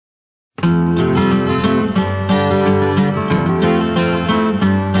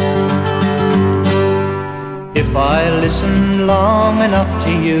listened long enough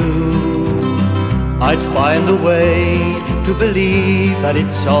to you, I'd find a way to believe that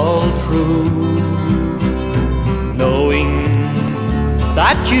it's all true. Knowing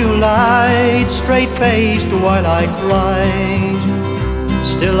that you lied straight-faced while I cried,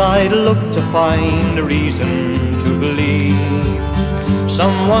 still I'd look to find a reason to believe.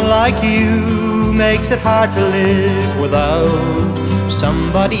 Someone like you makes it hard to live without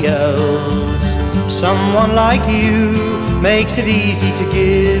somebody else. Someone like you makes it easy to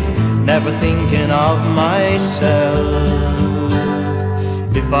give, never thinking of myself.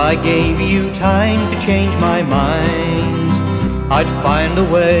 If I gave you time to change my mind, I'd find a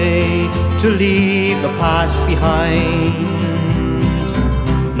way to leave the past behind.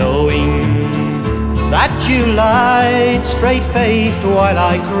 Knowing that you lied straight-faced while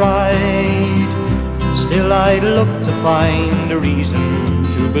I cried, still I'd look to find a reason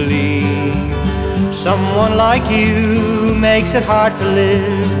to believe. Someone like you makes it hard to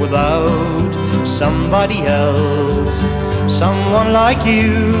live without somebody else. Someone like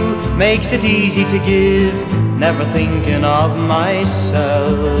you makes it easy to give, never thinking of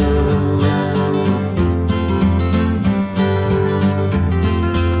myself.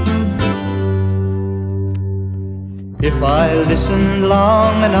 If I listened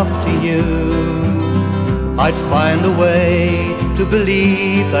long enough to you, I'd find a way to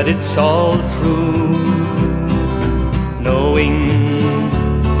believe that it's all true. Knowing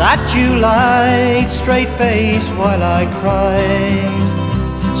that you lied straight-faced while I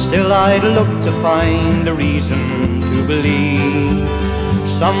cried, still I'd look to find a reason to believe.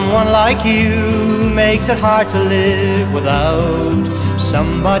 Someone like you makes it hard to live without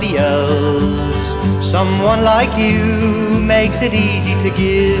somebody else. Someone like you makes it easy to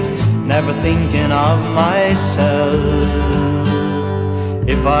give, never thinking of myself.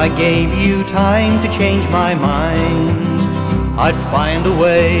 If I gave you time to change my mind, I'd find a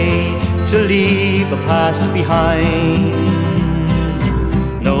way to leave the past behind.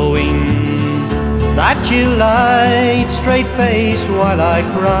 Knowing that you lied straight-faced while I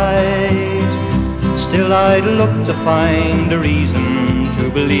cried, still I'd look to find a reason to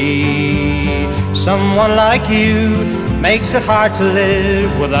believe. Someone like you makes it hard to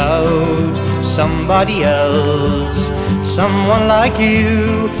live without somebody else. Someone like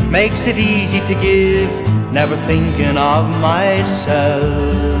you makes it easy to give, never thinking of myself.